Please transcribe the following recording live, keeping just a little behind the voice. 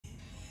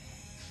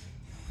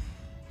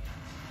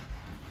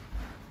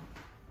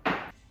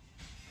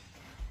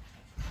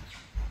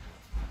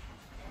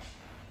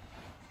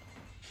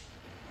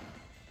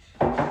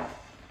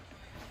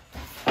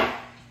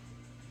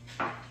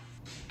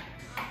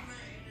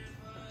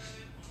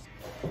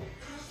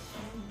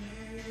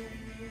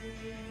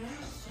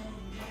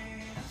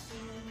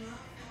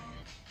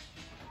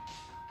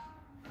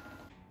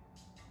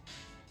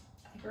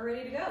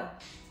go.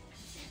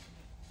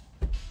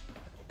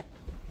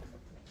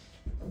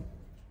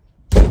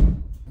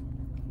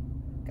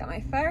 Got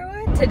my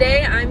firewood.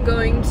 Today I'm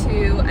going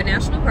to a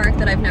national park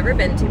that I've never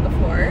been to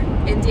before,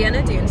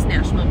 Indiana Dunes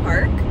National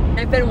Park.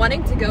 I've been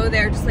wanting to go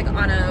there just like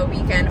on a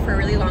weekend for a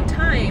really long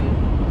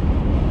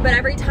time, but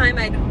every time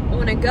I'd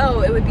want to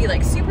go, it would be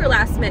like super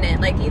last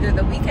minute, like either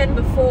the weekend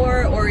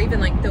before or even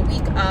like the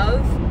week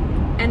of.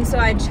 And so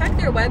I'd check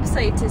their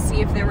website to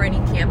see if there were any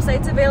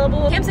campsites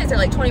available. Campsites are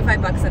like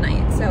 25 bucks a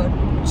night, so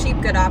cheap,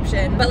 good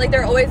option. But like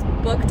they're always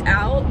booked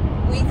out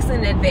weeks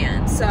in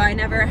advance, so I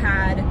never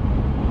had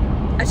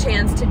a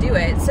chance to do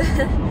it.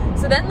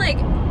 So then like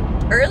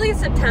early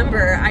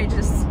September, I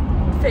just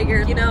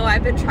figured, you know,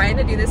 I've been trying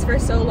to do this for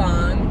so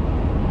long.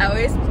 I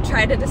always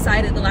try to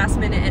decide at the last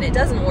minute and it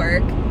doesn't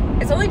work.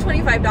 It's only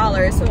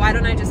 $25, so why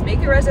don't I just make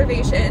a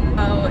reservation?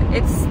 Oh,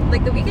 it's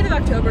like the weekend of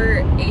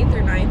October 8th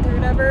or 9th or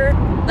whatever.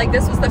 Like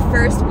this was the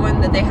first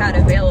one that they had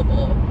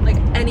available, like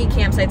any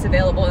campsites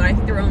available, and I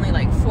think there were only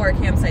like 4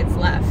 campsites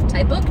left.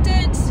 I booked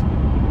it,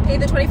 paid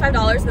the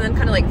 $25, and then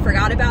kind of like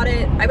forgot about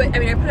it. I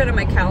mean, I put it on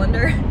my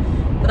calendar,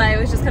 but I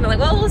was just kind of like,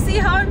 well, we'll see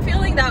how I'm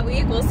feeling that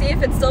week. We'll see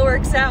if it still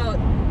works out.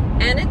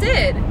 And it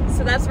did.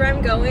 So that's where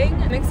I'm going.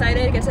 I'm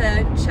excited to get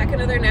to check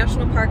another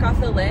national park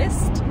off the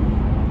list.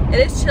 It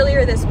is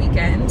chillier this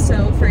weekend,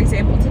 so for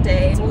example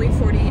today, it's only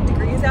 40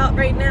 degrees out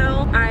right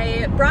now.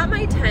 I brought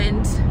my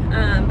tent,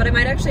 but I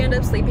might actually end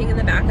up sleeping in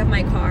the back of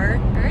my car.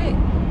 All right,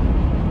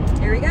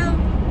 here we go.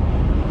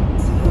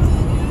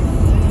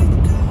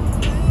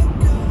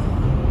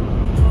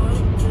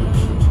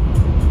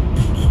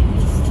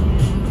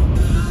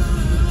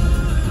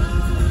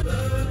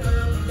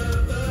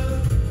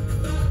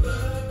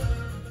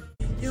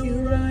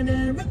 You run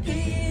and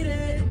repeat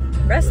it.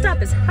 Rest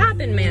stop is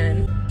hopping,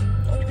 man.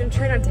 I'm gonna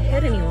try not to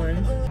hit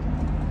anyone.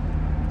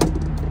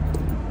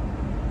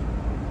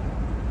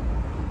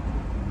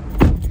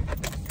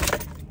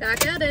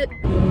 Back at it.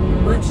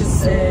 What you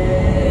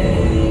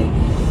say?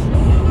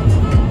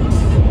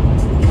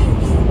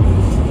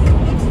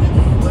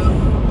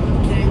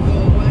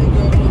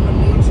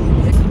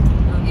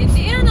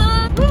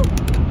 Indiana! Woo!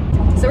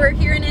 So we're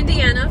here in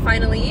Indiana,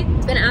 finally.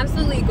 It's been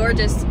absolutely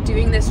gorgeous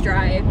doing this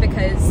drive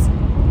because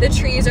the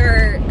trees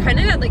are kind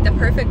of at like the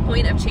perfect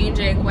point of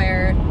changing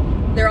where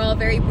they're all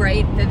very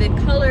bright, vivid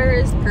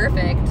colors.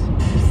 Perfect.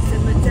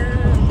 Simmer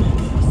down,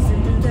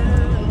 simmer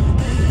down,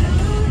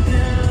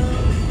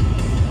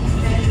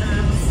 and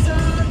I'm so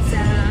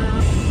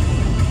down.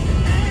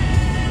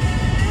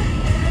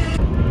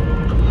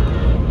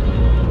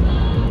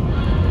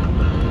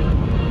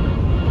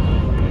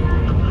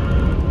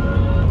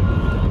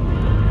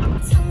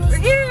 We're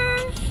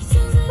here!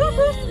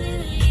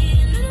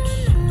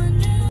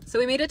 So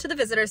we made it to the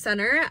visitor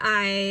center.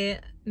 I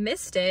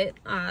missed it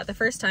the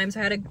first time, so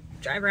I had to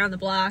drive around the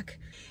block.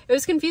 It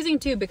was confusing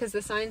too because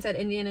the sign said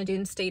Indiana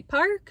Dunes State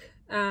Park,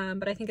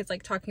 but I think it's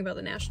like talking about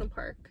the national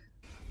park.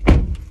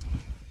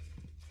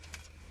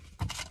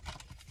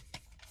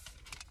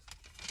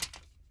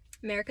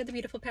 America the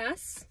Beautiful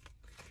Pass.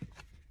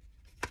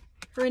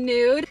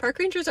 Renewed. Park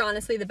rangers are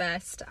honestly the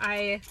best.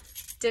 I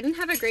didn't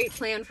have a great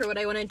plan for what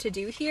I wanted to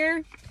do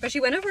here, but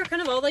she went over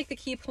kind of all like the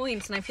key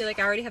points, and I feel like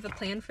I already have a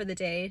plan for the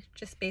day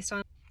just based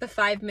on the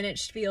 5-minute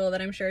spiel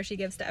that I'm sure she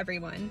gives to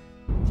everyone.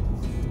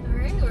 All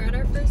right, we're at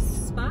our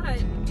first spot.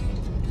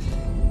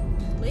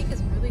 The lake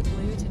is really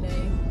blue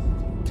today.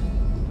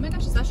 Oh my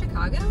gosh, is that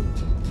Chicago?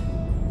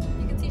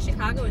 You can see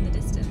Chicago in the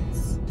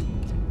distance.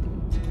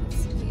 Let's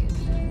see.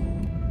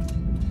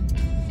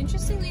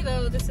 Interestingly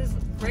though, this is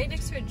right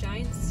next to a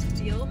giant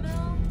steel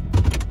mill.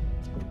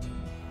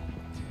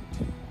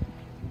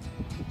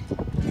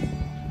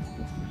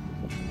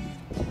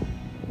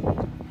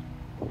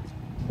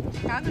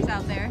 Chicago's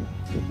out there.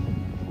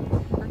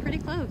 We're pretty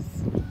close.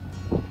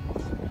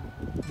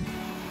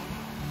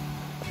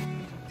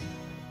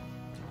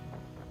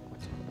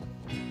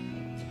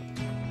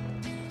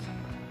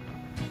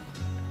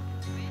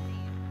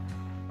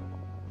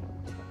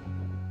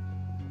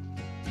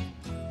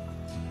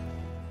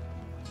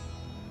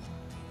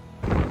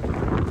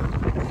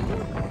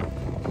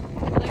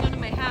 Pulling onto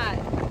my hat.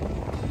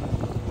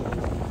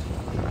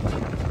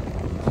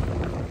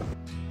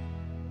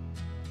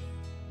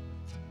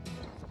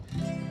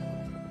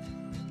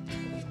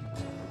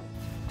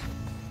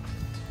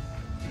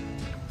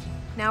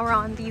 Now we're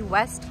on the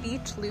West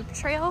Beach Loop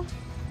Trail.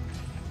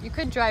 You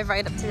could drive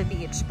right up to the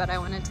beach, but I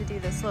wanted to do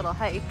this little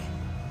hike.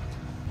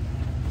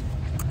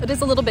 It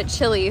is a little bit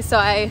chilly, so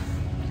I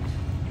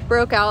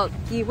broke out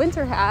the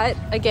winter hat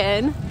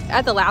again.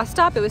 At the last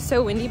stop, it was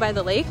so windy by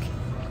the lake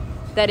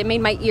that it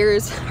made my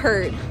ears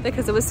hurt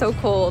because it was so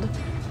cold.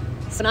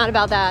 So not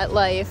about that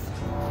life.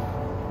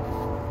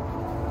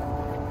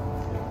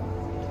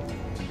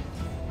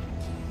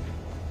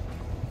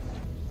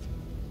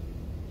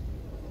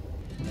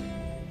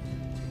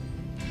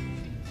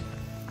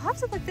 I'll have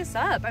to look this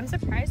up. I'm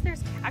surprised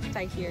there's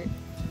cacti here.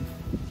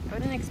 I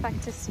wouldn't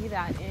expect to see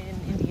that in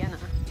Indiana.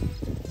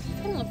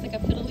 It kind of looks like a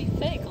fiddly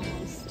fig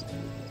almost.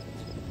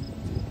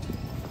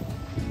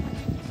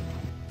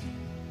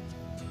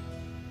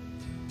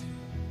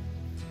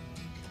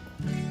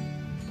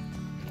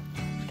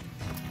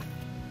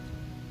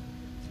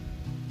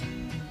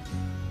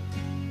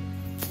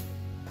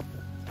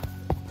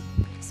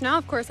 So now,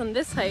 of course, on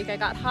this hike, I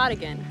got hot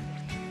again.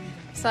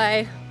 So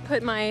I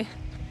put my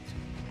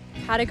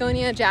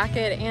Patagonia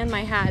jacket and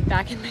my hat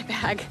back in my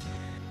bag.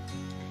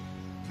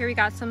 Here we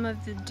got some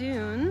of the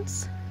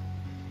dunes.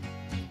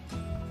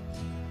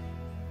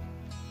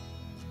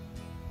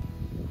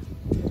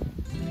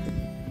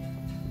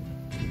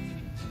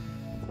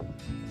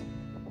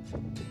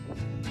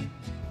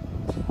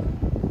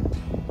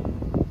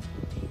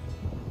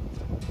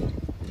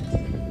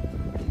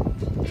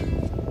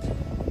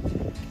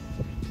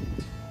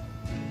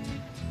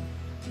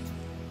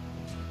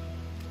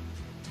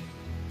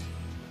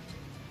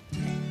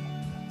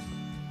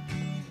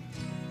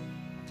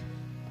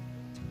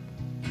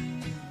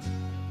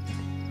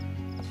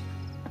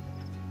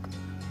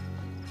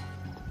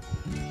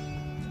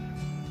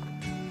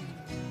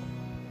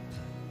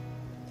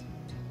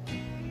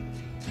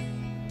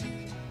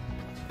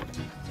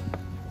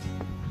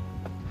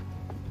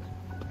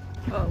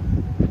 Whoa,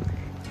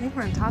 I think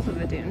we're on top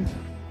of a dune.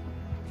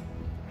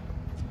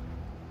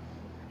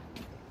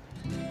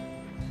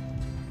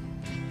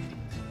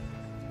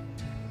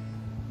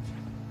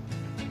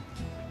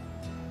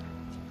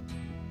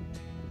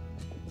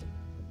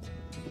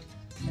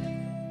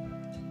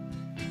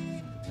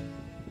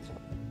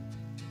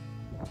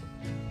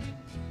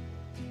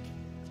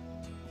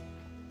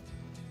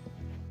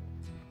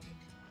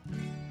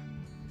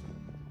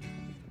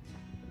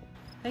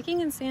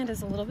 Hiking in sand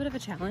is a little bit of a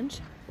challenge.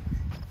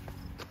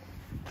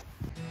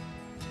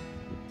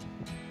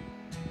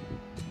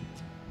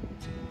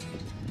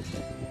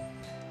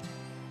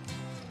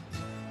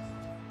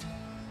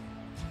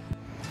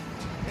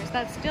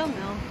 That steel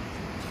mill.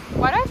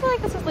 Why do I feel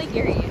like this is Lake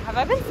Erie? Have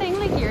I been saying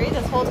Lake Erie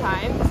this whole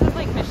time? This is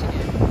Lake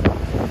Michigan,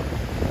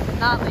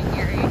 not Lake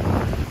Erie.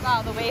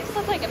 Wow, the waves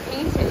look like a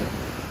painting.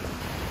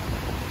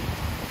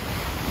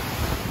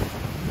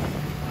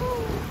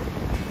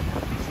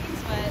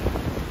 She's wet.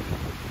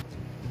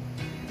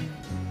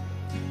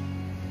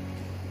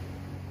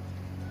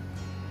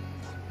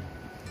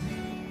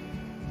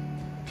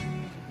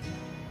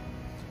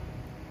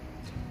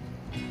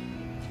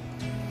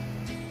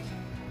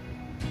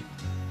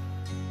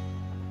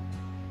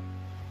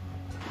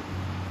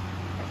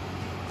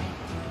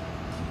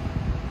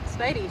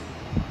 Spidey,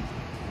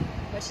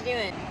 what you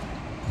doing?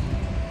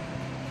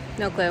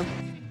 No clue.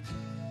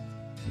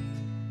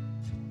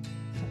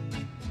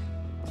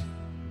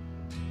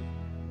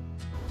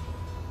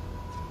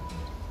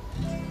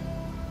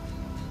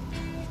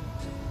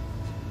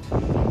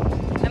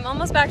 I'm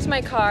almost back to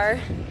my car.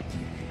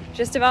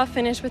 Just about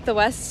finished with the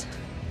West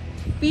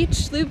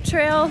Beach Loop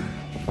Trail.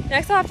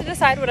 Next I'll have to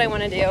decide what I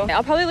want to do.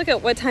 I'll probably look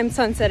at what time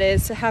sunset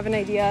is to have an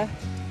idea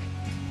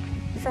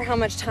for how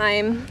much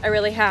time I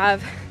really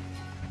have.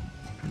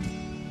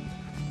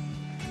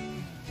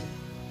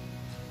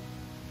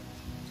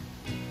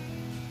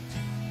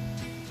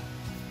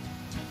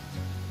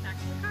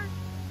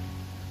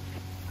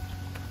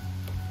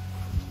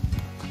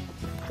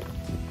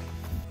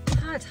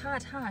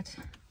 Hot, hot.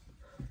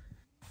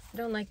 I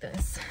don't like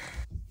this.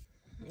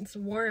 It's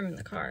warm in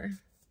the car.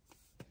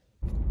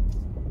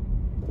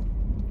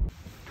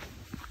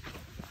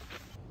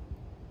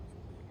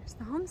 Here's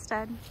the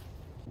homestead.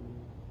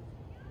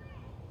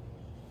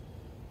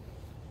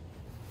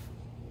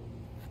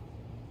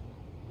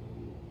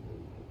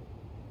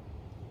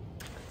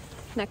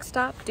 Next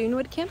stop,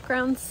 Dunewood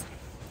Campgrounds.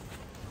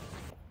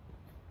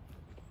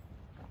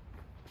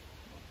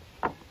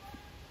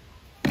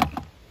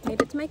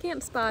 Made it to my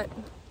camp spot.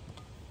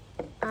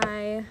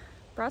 I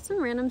brought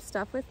some random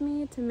stuff with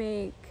me to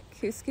make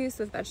couscous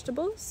with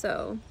vegetables,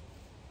 so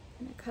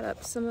I'm gonna cut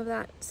up some of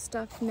that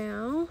stuff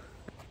now.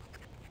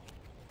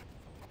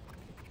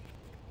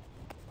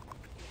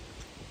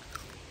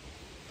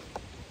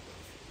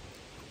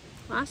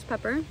 Last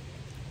pepper.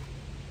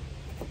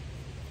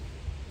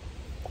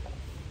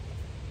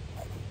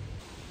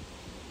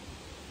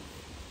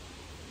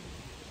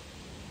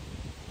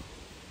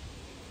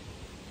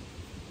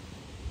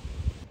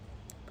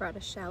 Brought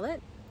a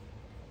shallot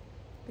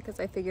because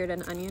I figured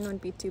an onion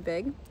would be too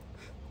big.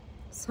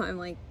 So I'm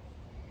like,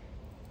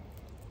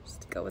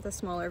 just go with a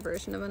smaller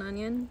version of an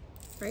onion,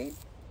 right?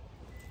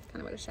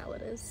 Kind of what a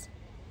shallot is.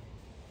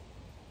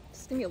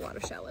 It's gonna be a lot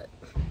of shallot.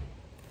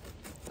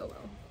 Oh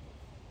well.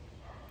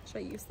 Should I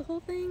use the whole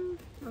thing?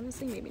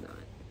 Honestly, maybe not.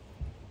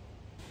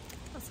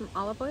 Got some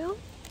olive oil.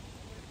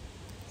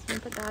 So I'm gonna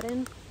put that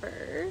in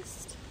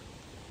first.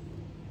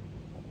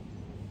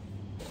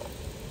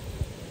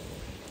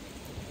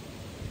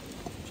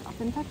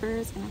 Chopping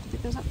peppers. Gonna have to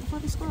pick those up before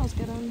the squirrels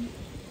get them.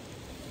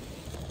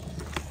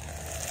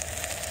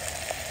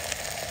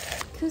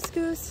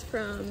 Couscous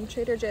from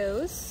Trader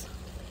Joe's,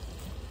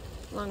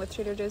 along with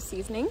Trader Joe's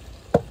seasoning.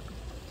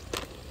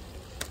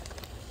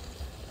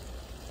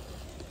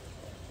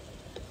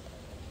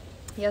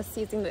 Yes,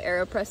 using the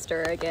AeroPress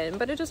stirrer again,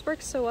 but it just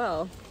works so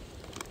well.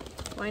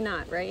 Why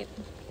not, right?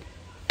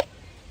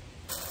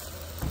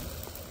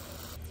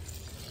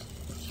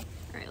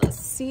 All right, let's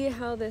see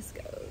how this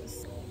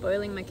goes.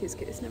 Boiling my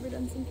couscous. Never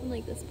done something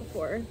like this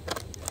before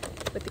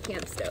with the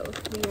camp stove.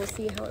 We will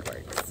see how it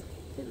works.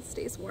 If it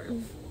stays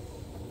warm.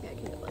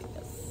 Keep it like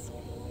this.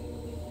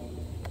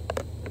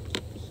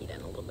 Keep the heat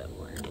in a little bit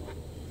more.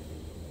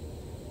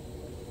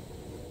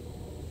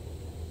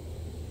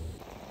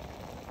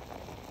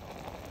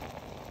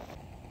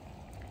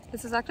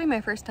 This is actually my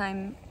first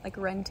time like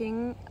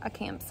renting a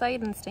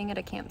campsite and staying at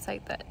a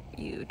campsite that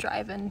you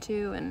drive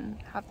into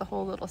and have the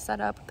whole little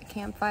setup with the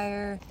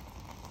campfire.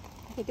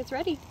 I think it's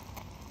ready.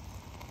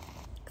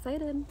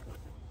 Excited.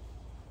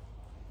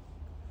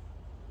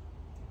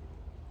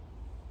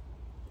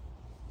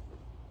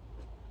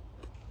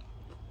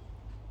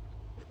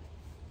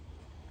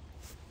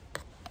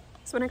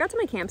 So when I got to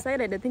my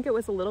campsite, I did think it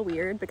was a little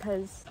weird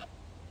because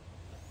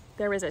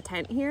there was a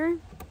tent here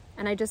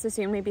and I just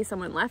assumed maybe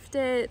someone left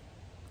it.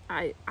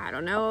 I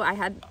don't know.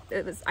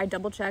 I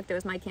double checked, it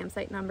was my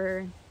campsite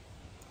number.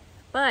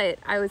 But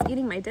I was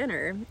eating my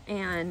dinner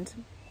and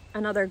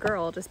another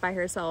girl just by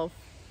herself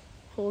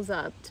pulls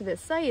up to this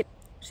site.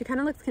 She kind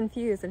of looks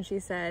confused and she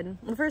said,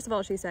 well, first of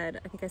all, she said,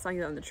 I think I saw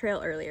you on the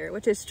trail earlier,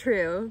 which is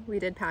true. We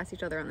did pass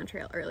each other on the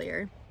trail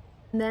earlier.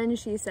 And then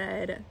she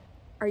said,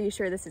 are you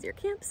sure this is your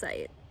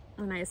campsite?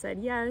 And I said,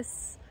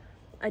 yes.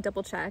 I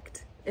double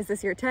checked. Is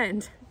this your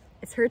tent?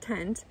 It's her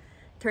tent.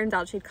 Turns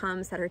out she'd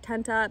come, set her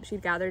tent up.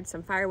 She'd gathered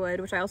some firewood,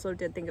 which I also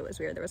did think it was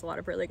weird. There was a lot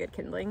of really good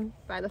kindling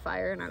by the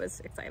fire and I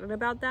was excited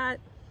about that.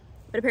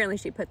 But apparently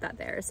she put that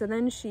there. So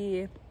then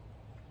she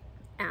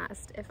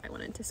asked if I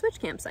wanted to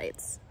switch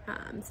campsites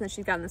since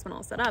she'd gotten this one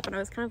all set up. And I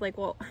was kind of like,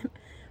 well,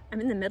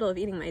 I'm in the middle of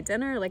eating my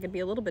dinner. Like it'd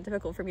be a little bit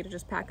difficult for me to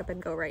just pack up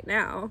and go right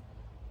now.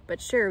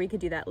 But sure, we could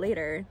do that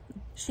later.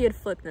 She had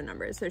flipped the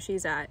numbers. So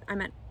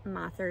I'm at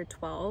Mather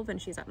 12 and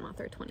she's at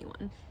Mather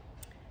 21.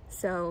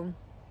 So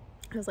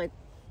I was like,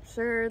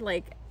 sure,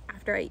 like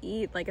after I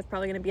eat, like it's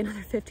probably gonna be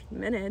another 15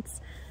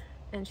 minutes.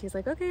 And she's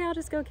like, okay, I'll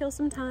just go kill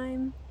some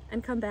time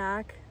and come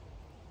back.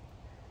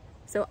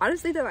 So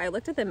honestly though, I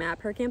looked at the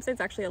map, her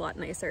campsite's actually a lot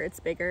nicer. It's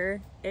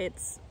bigger,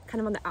 it's kind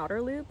of on the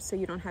outer loop, so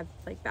you don't have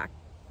like back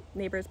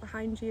neighbors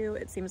behind you.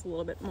 It seems a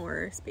little bit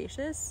more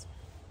spacious.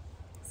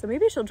 So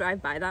maybe she'll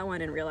drive by that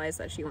one and realize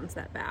that she wants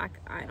that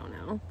back. I don't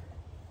know,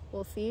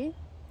 we'll see.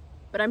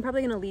 But I'm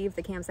probably gonna leave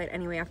the campsite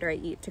anyway after I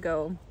eat to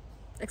go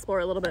explore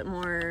a little bit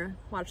more,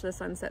 watch the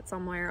sunset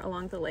somewhere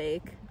along the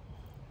lake.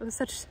 It was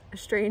such a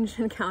strange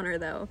encounter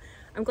though.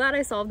 I'm glad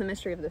I solved the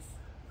mystery of this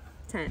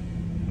tent.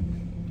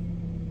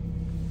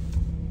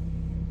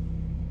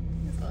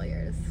 It's all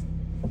yours.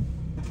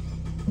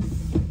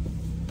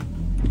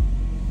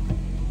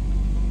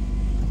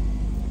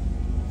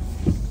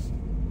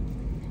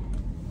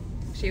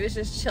 She was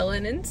just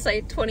chilling in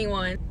Site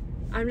 21.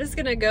 I'm just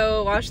gonna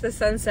go watch the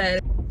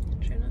sunset.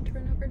 Try not to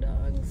run over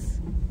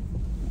dogs.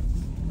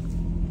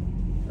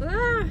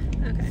 Ah,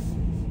 okay.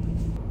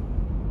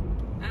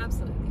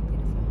 Absolutely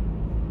beautiful.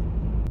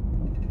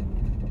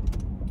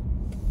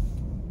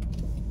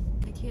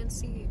 I can't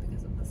see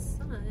because of the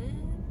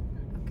sun.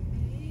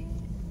 Okay.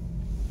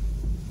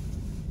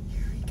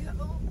 Here we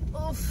go.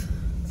 Oof.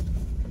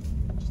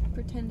 Just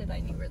pretended I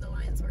knew where the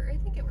lines were. I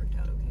think it worked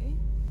out okay.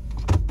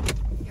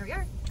 Here we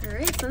are. All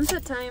right,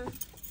 sunset time.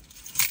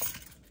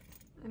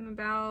 I'm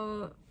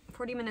about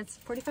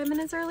 45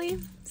 minutes early.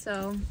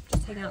 So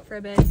just hang out for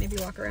a bit, maybe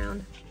walk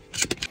around.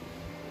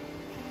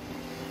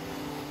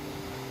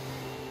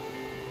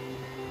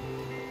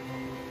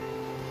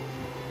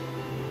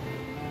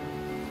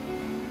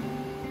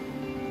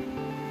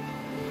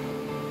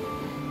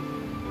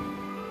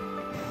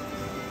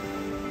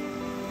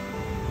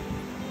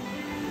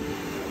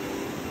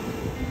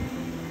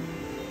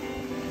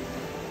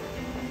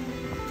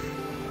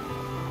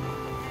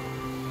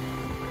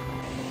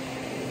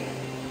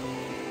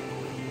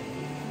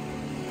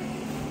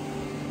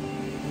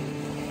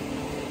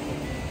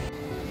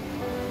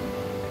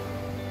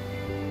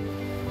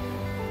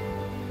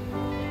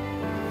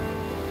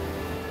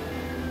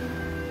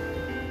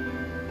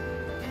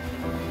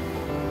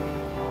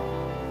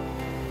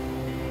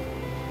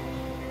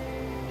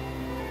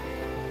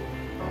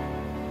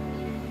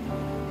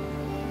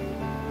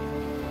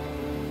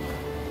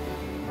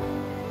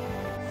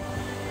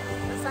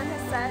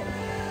 Set.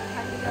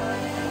 Time to go in.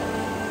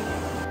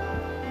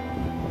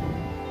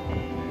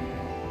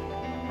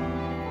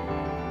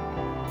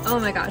 Oh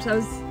my gosh, that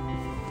was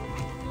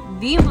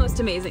the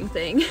most amazing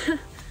thing.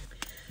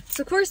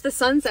 So of course the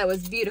sunset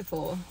was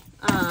beautiful.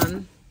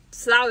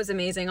 So that was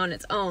amazing on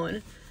its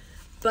own.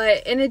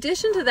 But in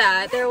addition to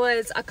that, there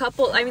was a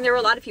couple, I mean, there were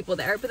a lot of people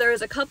there, but there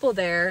was a couple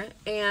there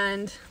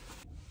and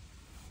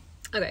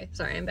okay,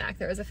 sorry, I'm back.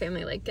 There was a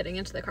family like getting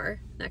into the car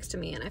next to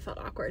me and I felt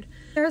awkward.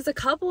 There was a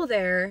couple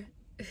there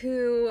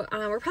who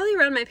were probably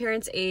around my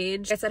parents'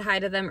 age. I said hi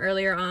to them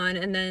earlier on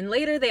and then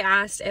later they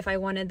asked if I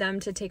wanted them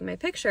to take my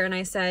picture and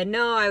I said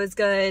no, I was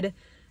good.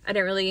 I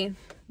didn't really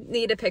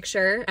need a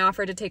picture. I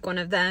offered to take one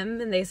of them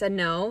and they said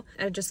no.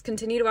 I just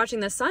continued watching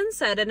the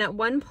sunset and at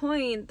one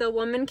point the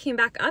woman came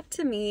back up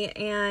to me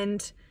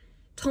and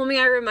told me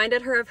I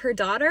reminded her of her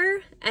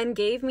daughter and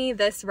gave me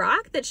this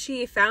rock that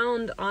she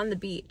found on the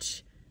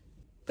beach.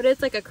 But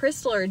it's like a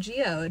crystal or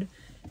geode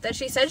that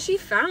she said she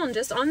found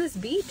just on this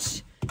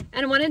beach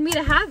and wanted me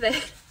to have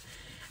it.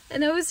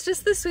 And it was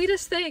just the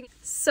sweetest thing.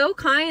 So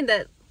kind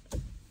that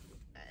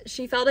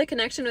she felt a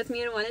connection with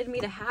me and wanted me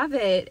to have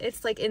it.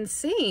 It's like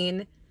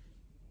insane.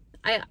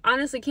 I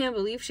honestly can't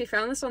believe she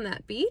found this on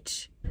that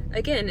beach.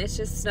 Again, it's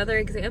just another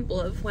example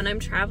of when I'm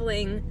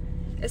traveling,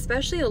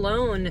 especially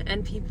alone,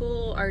 and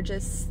people are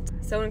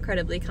just so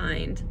incredibly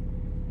kind.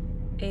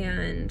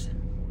 And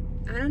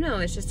I don't know,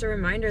 it's just a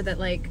reminder that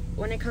like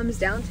when it comes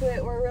down to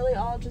it, we're really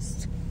all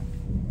just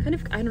kind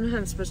of, I don't know how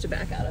I'm supposed to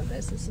back out of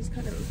this. This is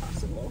kind of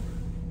impossible.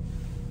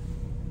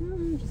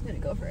 I'm just gonna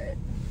go for it.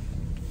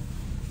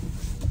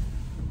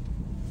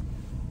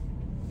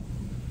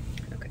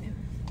 Okay,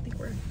 I think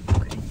we're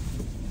okay.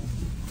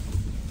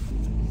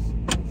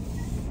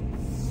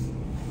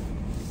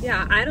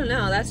 Yeah, I don't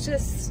know, that's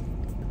just,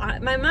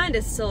 my mind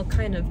is still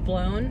kind of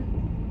blown.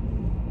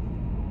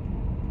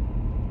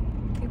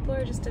 People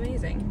are just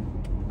amazing.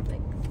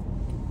 Like,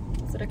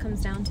 that's what it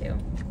comes down to.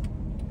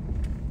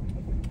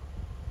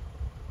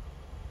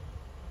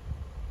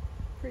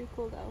 Pretty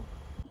cool though.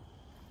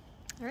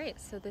 All right,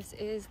 so this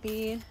is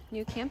the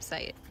new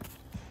campsite.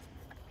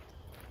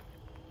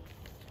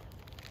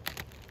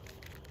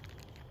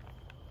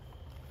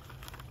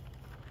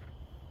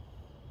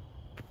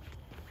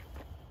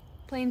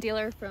 Plain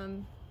dealer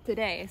from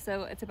today,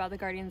 so it's about the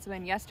Guardians'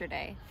 win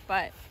yesterday,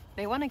 but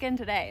they won again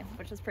today,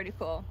 which is pretty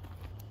cool.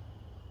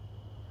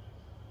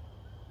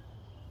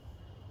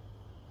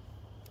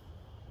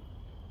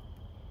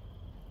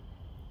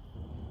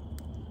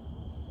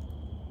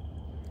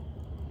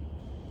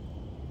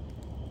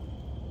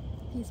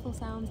 Peaceful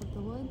sounds of the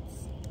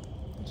woods,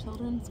 the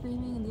children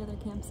screaming in the other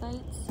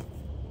campsites.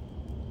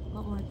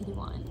 What more could you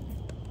want?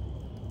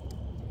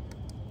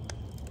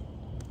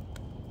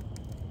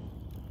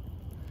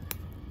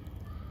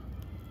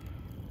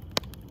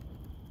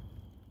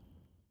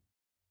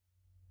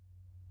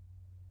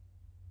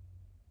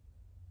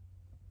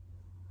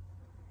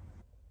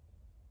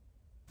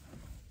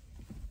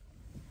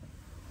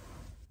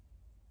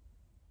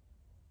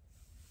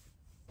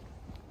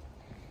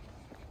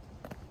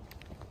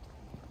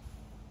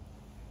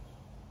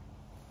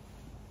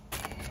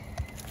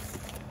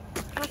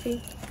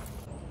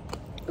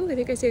 Oh, I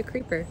think I see a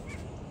creeper.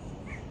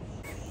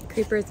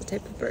 Creeper is the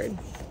type of bird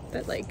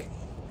that like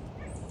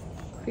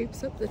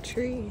creeps up the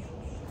tree.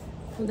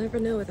 We'll never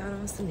know without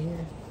Austin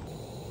here.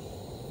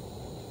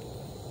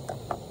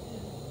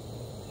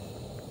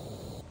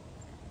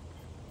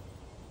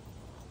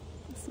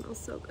 It smells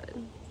so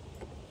good.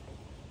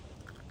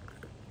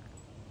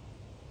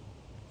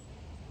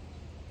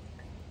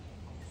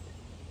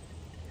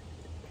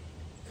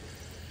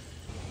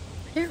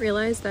 I didn't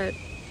realize that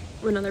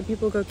when other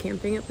people go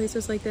camping at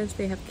places like this,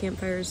 they have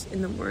campfires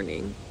in the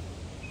morning.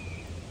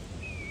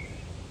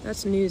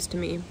 That's news to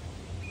me.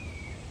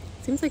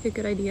 Seems like a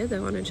good idea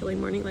though on a chilly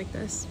morning like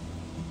this.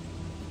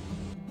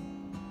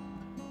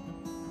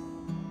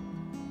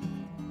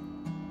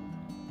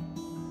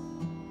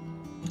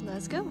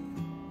 Let's go.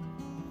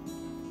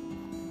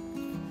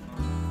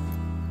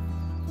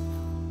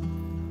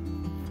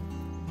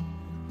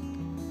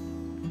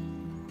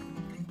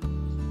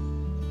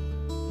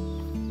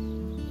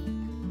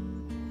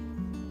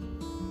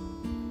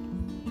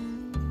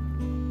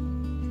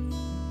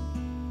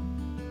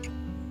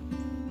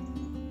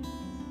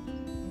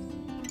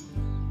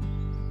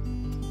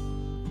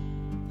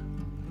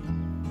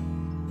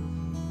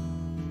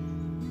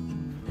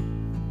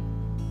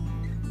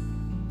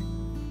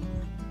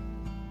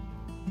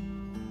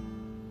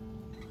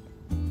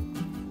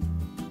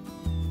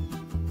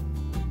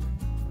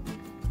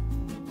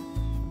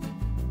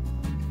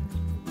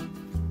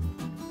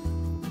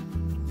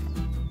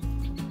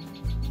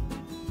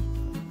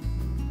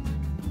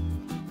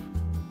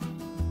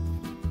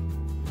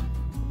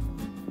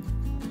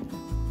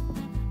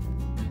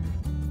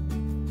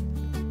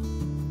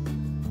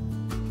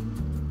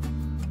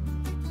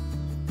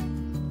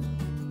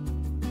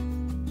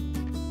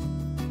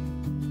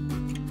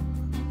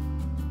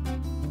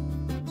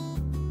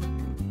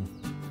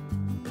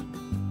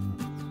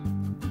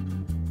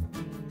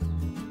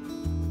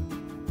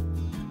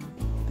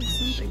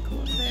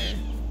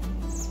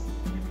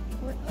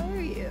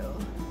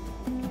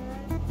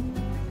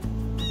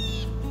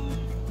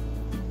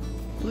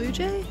 Blue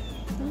jay?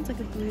 Sounds like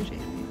a blue jay.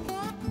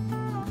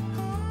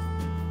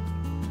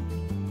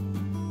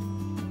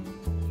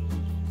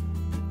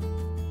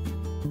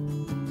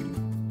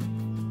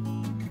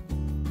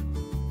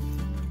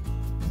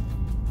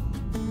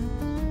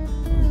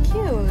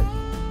 Cute.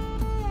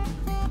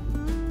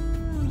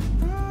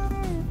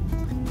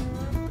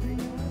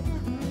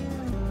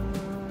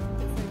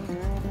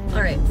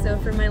 Alright, so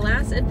for my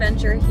last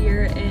adventure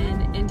here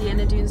in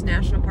Indiana Dunes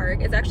National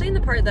Park, it's actually in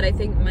the part that I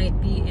think might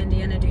be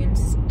Indiana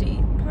Dunes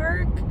State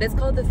Park. It's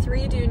called the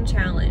 3 Dune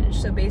Challenge.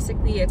 So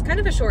basically it's kind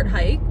of a short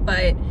hike,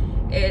 but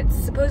it's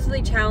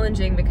supposedly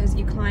challenging because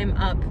you climb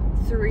up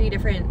 3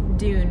 different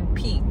dune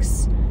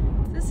peaks.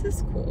 This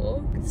is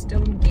cool.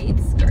 Stone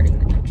gates guarding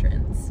the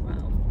entrance.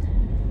 Wow.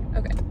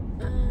 Okay.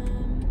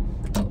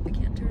 Oh, we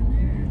can't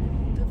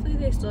turn there. Hopefully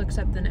they still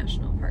accept the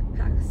National Park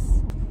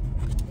Pass.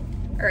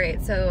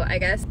 Alright, so I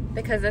guess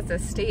because it's a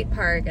state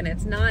park and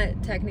it's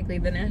not technically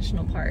the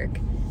national park,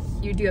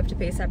 you do have to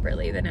pay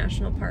separately. The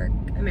National Park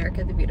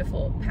America the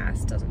Beautiful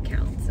pass doesn't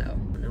count, so I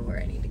don't know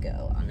where I need to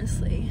go,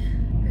 honestly.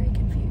 Very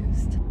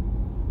confused.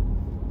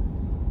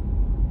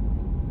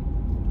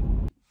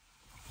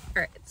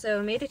 Alright,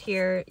 so made it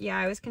here. Yeah,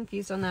 I was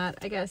confused on that.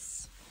 I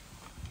guess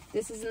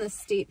this is in the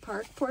state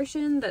park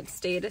portion that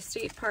stayed a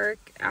state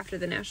park after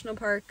the national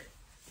park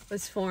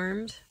was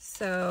formed,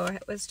 so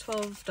it was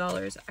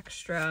 $12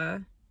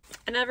 extra.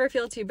 I never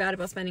feel too bad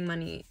about spending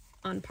money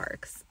on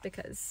parks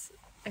because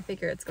I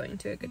figure it's going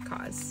to a good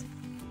cause.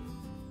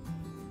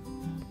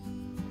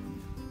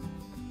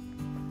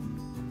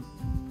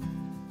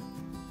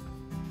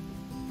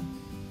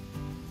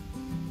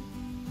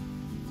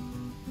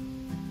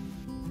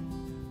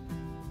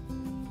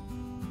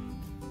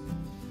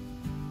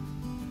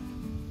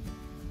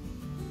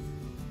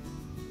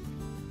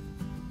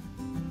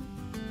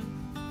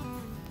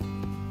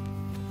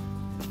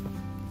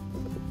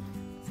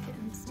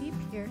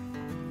 Here.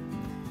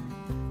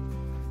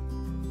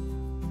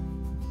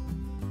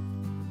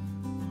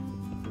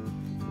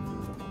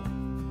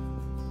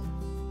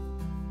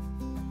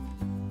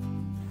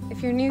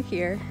 If you're new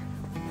here,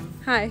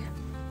 hi,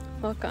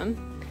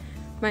 welcome.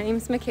 My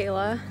name's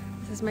Michaela.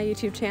 This is my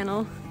YouTube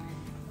channel.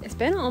 It's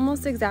been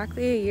almost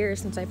exactly a year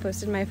since I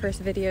posted my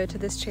first video to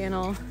this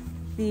channel.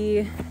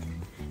 The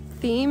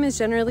theme is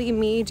generally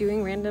me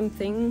doing random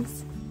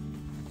things.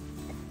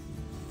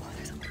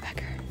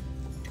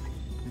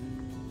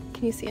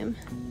 Can you see him?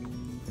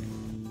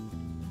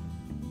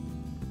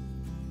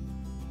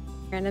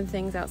 Random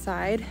things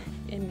outside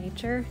in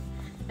nature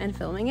and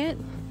filming it.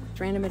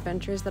 Random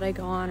adventures that I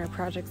go on or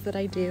projects that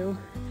I do.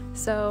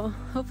 So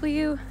hopefully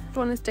you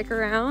want to stick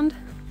around.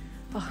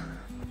 Oh,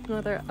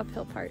 another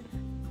uphill part.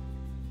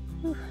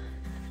 Whew.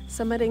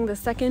 Summiting the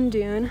second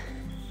dune.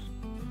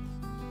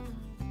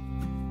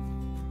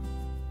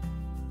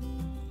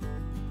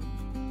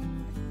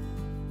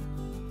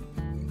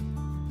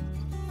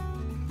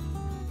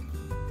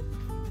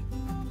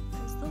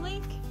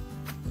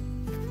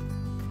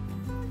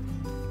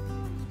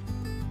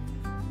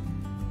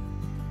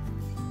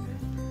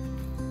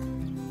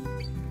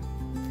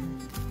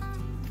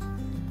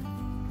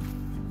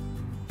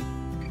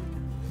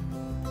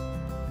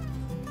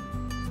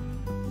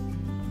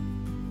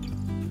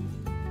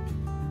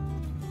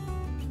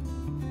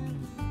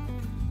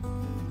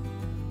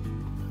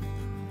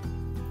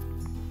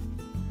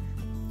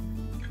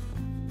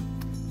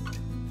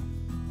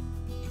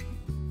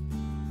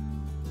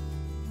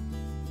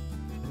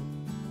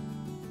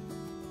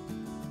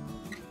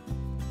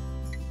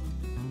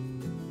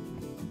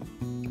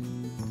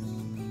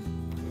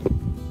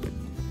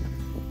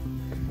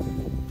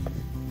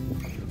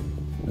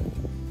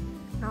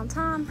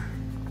 Tom.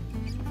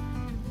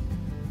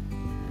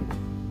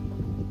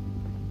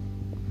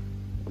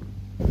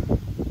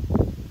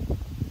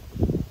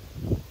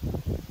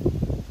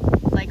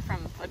 Like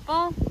from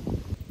football?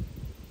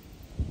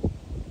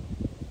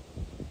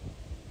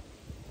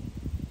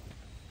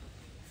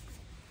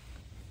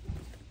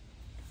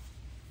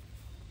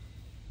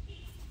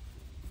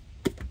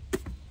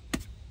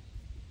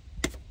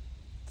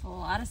 It's a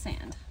lot of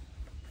sand.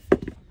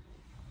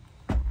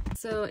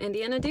 So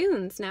Indiana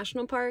Dunes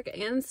National Park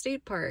and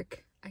State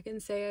Park. I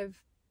can say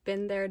I've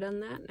been there, done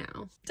that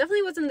now.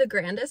 Definitely wasn't the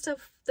grandest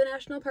of the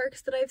national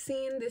parks that I've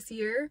seen this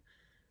year,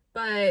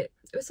 but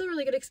it was still a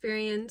really good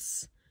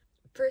experience.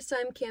 First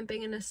time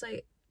camping in a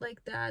site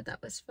like that,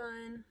 that was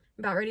fun.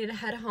 I'm about ready to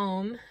head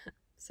home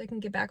so I can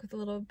get back with a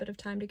little bit of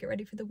time to get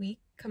ready for the week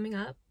coming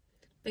up.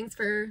 Thanks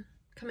for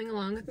coming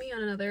along with me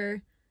on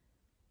another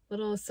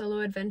little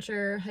solo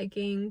adventure,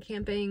 hiking,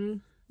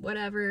 camping,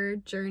 whatever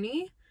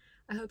journey.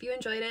 I hope you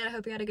enjoyed it. I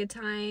hope you had a good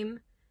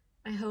time.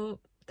 I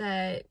hope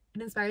that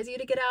it inspires you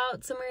to get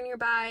out somewhere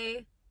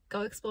nearby,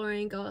 go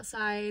exploring, go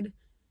outside.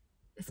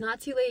 It's not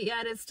too late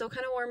yet. It's still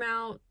kind of warm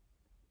out.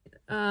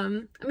 I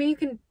mean, you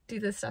can do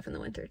this stuff in the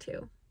winter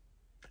too,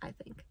 I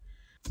think.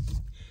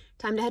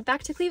 Time to head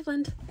back to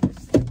Cleveland.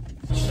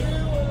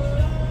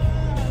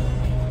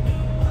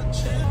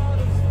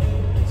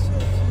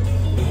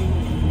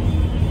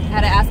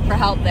 Had to ask for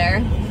help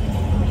there.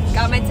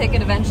 Got my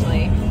ticket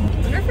eventually.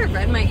 I wonder if I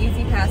read my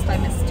Easy Pass by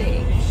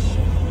mistake.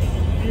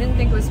 I didn't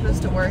think it was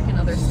supposed to work in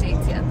other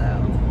states yet.